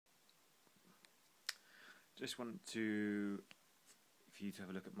Just want to, for you to have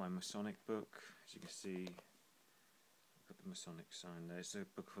a look at my Masonic book. As you can see, I've got the Masonic sign there. It's a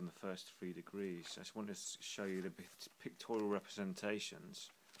book on the first 3 degrees. I just want to show you the pictorial representations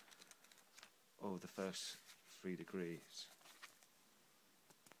of the first 3 degrees.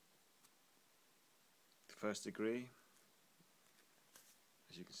 The first degree,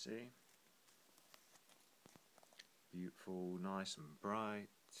 as you can see, beautiful, nice and bright.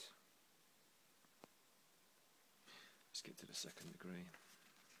 Let's get to the second degree.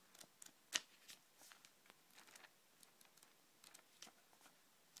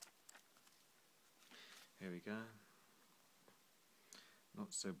 Here we go.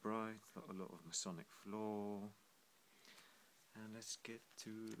 Not so bright, got a lot of Masonic floor. And let's get to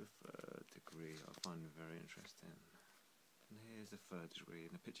the third degree. I find it very interesting. And here's the third degree,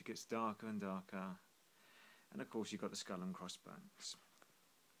 and the picture gets darker and darker. And of course you've got the skull and crossbones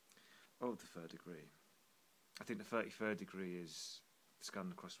of the third degree. I think the 33rd degree is the skull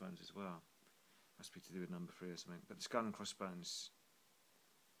and crossbones as well. Must be to do with number 3 or something. But the skull and crossbones,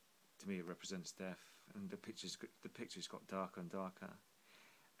 to me, it represents death, and the picture's got darker and darker.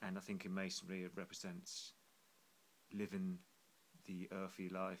 And I think in Masonry it represents living the earthly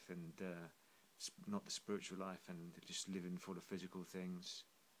life and not the spiritual life, and just living for the physical things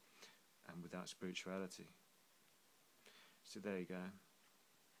and without spirituality. So there you go.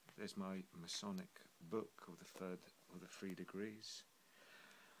 There's my Masonic book of the 3 degrees.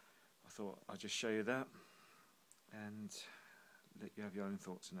 I thought I'd just show you that and let you have your own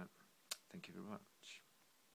thoughts on it. Thank you very much.